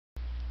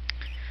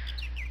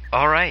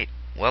Alright,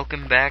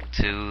 welcome back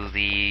to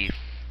the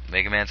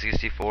MegaMan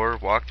 64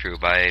 walkthrough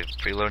by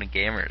Freeloading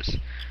Gamers,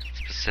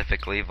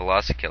 specifically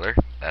Velocikiller,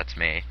 that's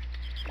me.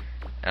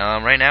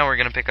 Right now we're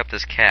going to pick up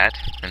this cat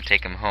and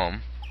take him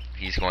home.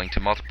 He's going to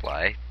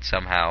multiply,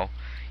 somehow,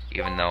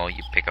 even though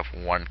you pick up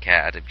one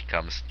cat, it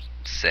becomes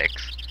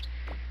 6.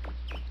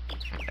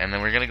 And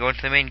then we're going to go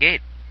into the main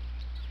gate.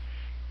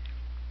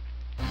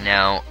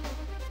 Now,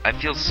 I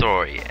feel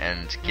sorry,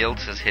 and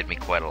guilt has hit me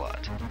quite a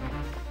lot.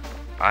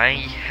 I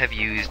have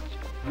used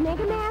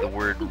the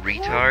word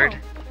retard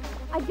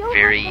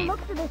very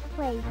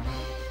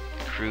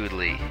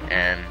crudely,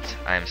 and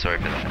I'm sorry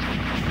for that.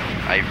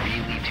 I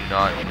really do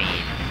not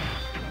mean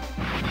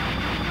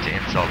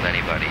to insult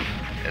anybody.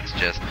 It's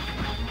just,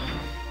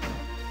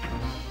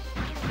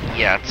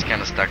 yeah, it's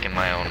kind of stuck in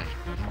my own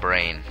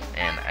brain,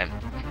 and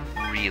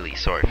I'm really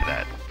sorry for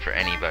that, for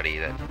anybody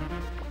that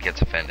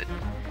gets offended.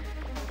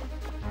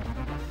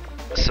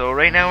 So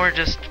right now we're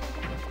just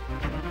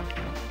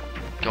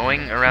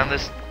going around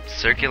this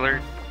circular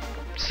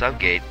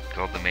subgate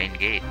called the main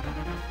gate.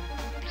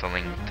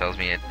 Something tells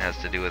me it has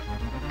to do with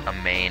a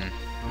main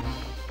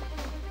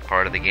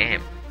part of the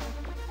game.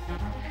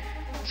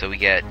 So we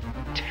get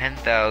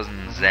 10,000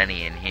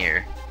 zenny in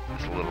here.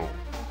 This little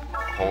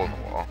hole in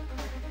the wall.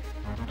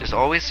 Just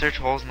always search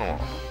holes in the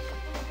wall.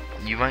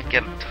 You might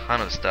get a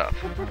ton of stuff,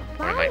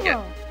 or you might get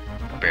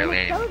barely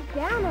anything.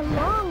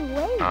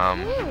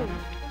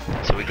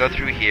 So we go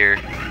through here,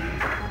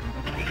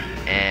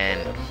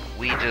 and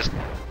we just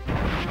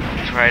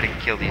try to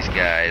kill these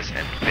guys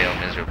and fail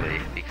miserably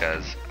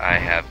because I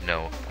have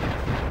no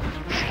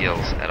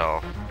skills at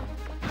all.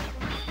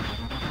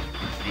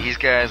 These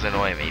guys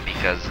annoy me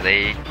because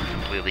they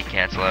completely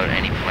cancel out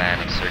any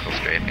plan of circle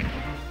strafing.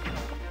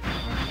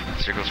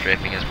 Circle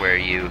strafing is where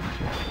you,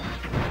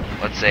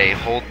 let's say,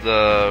 hold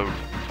the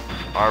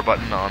R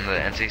button on the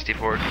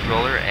N64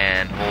 controller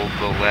and hold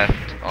the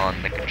left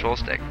on the control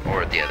stick,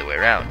 or the other way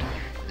around,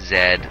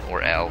 Z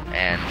or L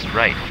and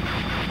right.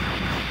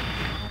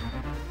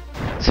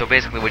 So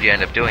basically what you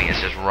end up doing is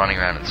just running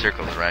around in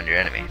circles around your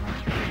enemy.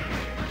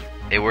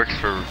 It works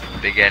for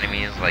big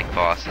enemies like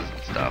bosses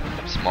and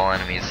stuff. Small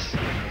enemies,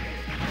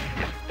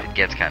 it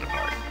gets kind of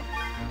hard.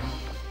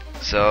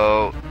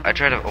 So I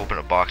try to open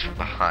a box from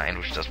behind,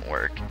 which doesn't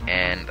work,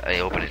 and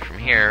I open it from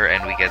here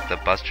and we get the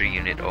Buster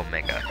Unit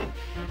Omega.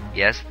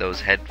 Yes,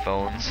 those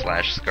headphones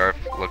slash scarf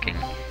looking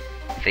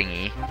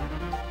thingy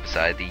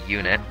beside the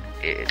unit,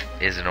 it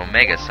is an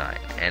Omega sign,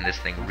 and this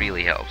thing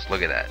really helps.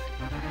 Look at that.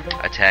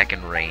 Attack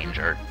and range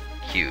are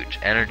huge.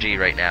 Energy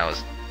right now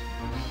is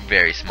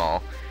very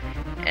small,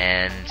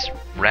 and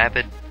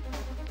rapid,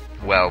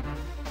 well,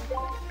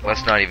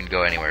 let's not even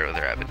go anywhere with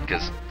rapid,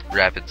 because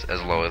rapid's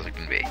as low as it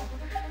can be.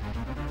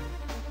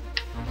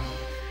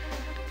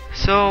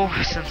 So,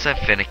 since I'm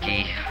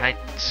finicky, I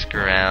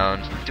screw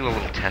around, do a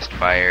little test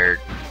fire.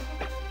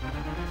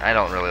 I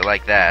don't really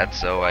like that,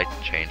 so I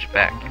change it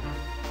back.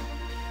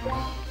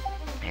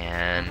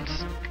 And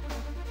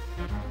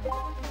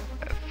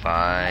I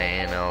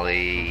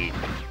finally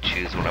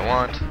choose what I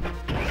want.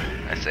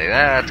 I say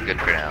that's good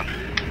for now.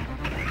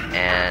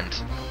 And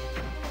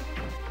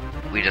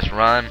we just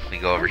run, we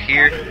go over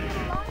here,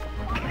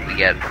 we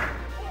get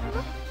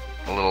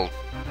a little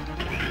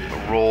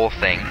roll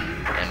thing,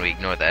 and we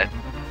ignore that.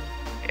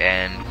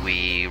 And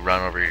we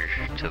run over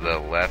to the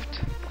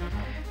left.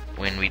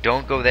 When we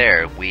don't go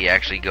there, we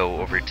actually go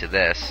over to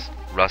this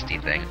rusty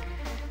thing,